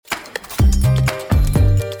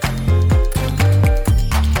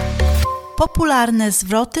Popularne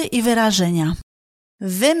zwroty i wyrażenia.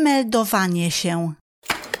 Wymeldowanie się.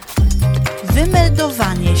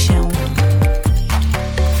 Wymeldowanie się.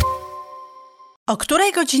 O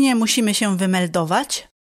której godzinie musimy się wymeldować?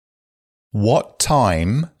 What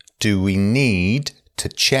time do we need to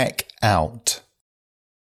check out?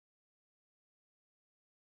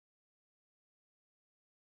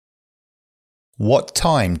 What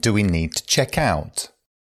time do we need to check out?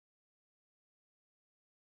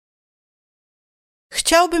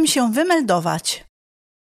 Chciałbym się wymeldować.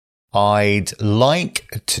 I'd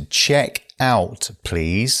like to check out,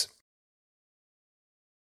 please.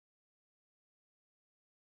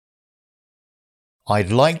 I'd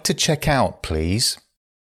like to check out, please.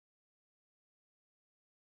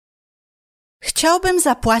 Chciałbym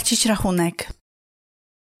zapłacić rachunek.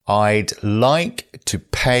 I'd like to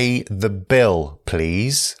pay the bill,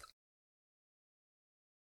 please.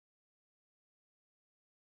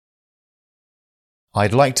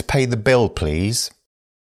 I'd like to pay the bill, please.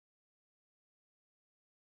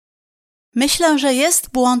 Myślę, że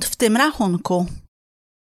jest błąd w tym rachunku.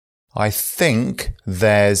 I think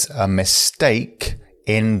there's a mistake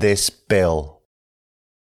in this bill.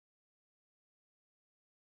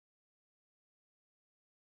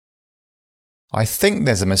 I think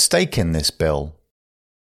there's a mistake in this bill.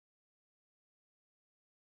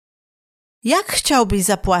 Jak chciałbyś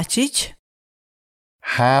zapłacić?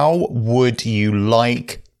 How would you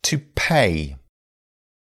like to pay?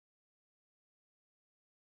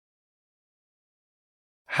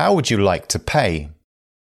 How would you like to pay?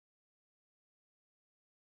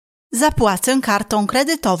 Zapłacę kartą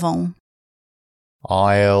kredytową.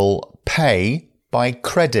 I'll pay by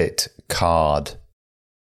credit card.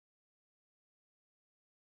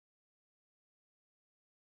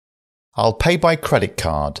 I'll pay by credit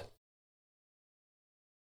card.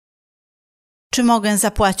 Czy mogę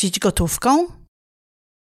zapłacić gotówką?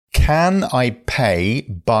 Can I pay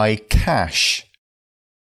by cash?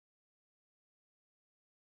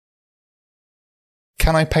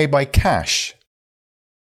 Can I pay by cash?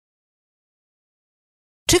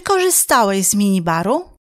 Czy korzystałeś z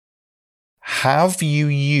minibaru? Have you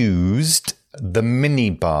used the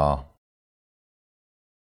minibar?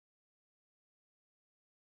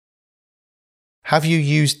 Have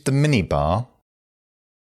you used the minibar?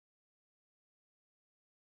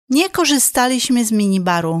 Nie korzystaliśmy z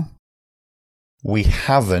minibaru. We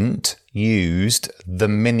haven't used the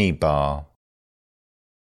minibar.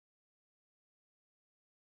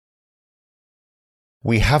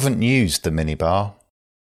 We haven't used the minibar.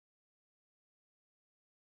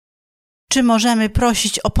 Czy możemy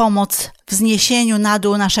prosić o pomoc w zniesieniu na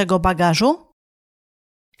dół naszego bagażu?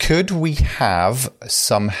 Could we have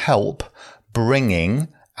some help bringing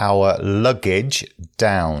our luggage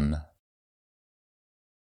down?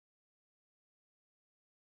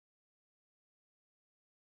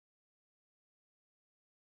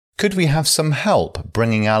 Could we have some help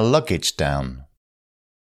bringing our luggage down?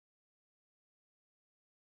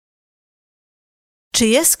 Czy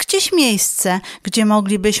jest gdzieś miejsce, gdzie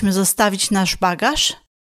moglibyśmy zostawić nasz bagaż?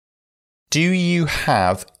 Do you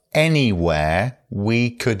have anywhere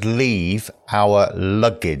we could leave our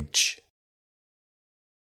luggage?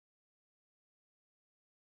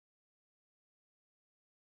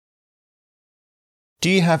 Do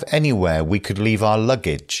you have anywhere we could leave our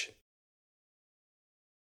luggage?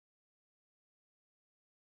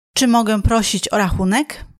 Czy mogę prosić o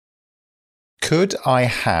rachunek? Could I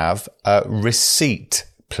have a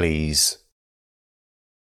receipt, please?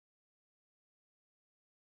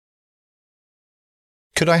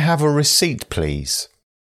 Could I have a receipt, please?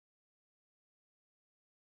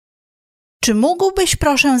 Czy mógłbyś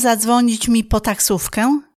proszę zadzwonić mi po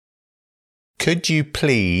taksówkę? Could you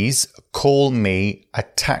please call me a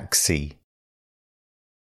taxi?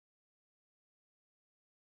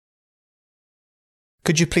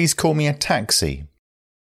 Could you please call me a taxi?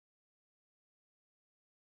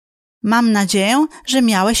 Mam nadzieję, że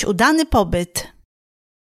miałeś udany pobyt.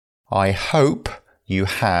 I hope you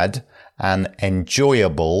had an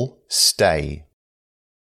enjoyable stay.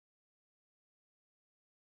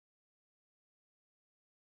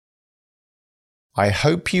 I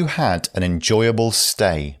hope you had an enjoyable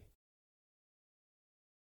stay.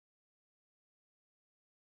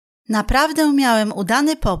 Naprawdę miałem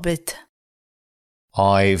udany pobyt.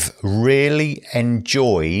 I've really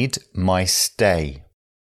enjoyed my stay.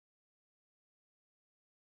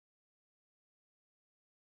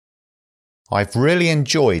 I've really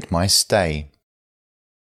enjoyed my stay.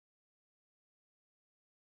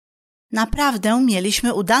 Naprawdę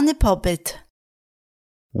mieliśmy udany pobyt.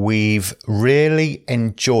 We've really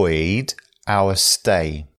enjoyed our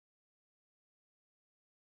stay.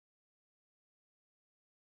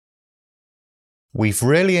 We've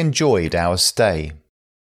really enjoyed our stay.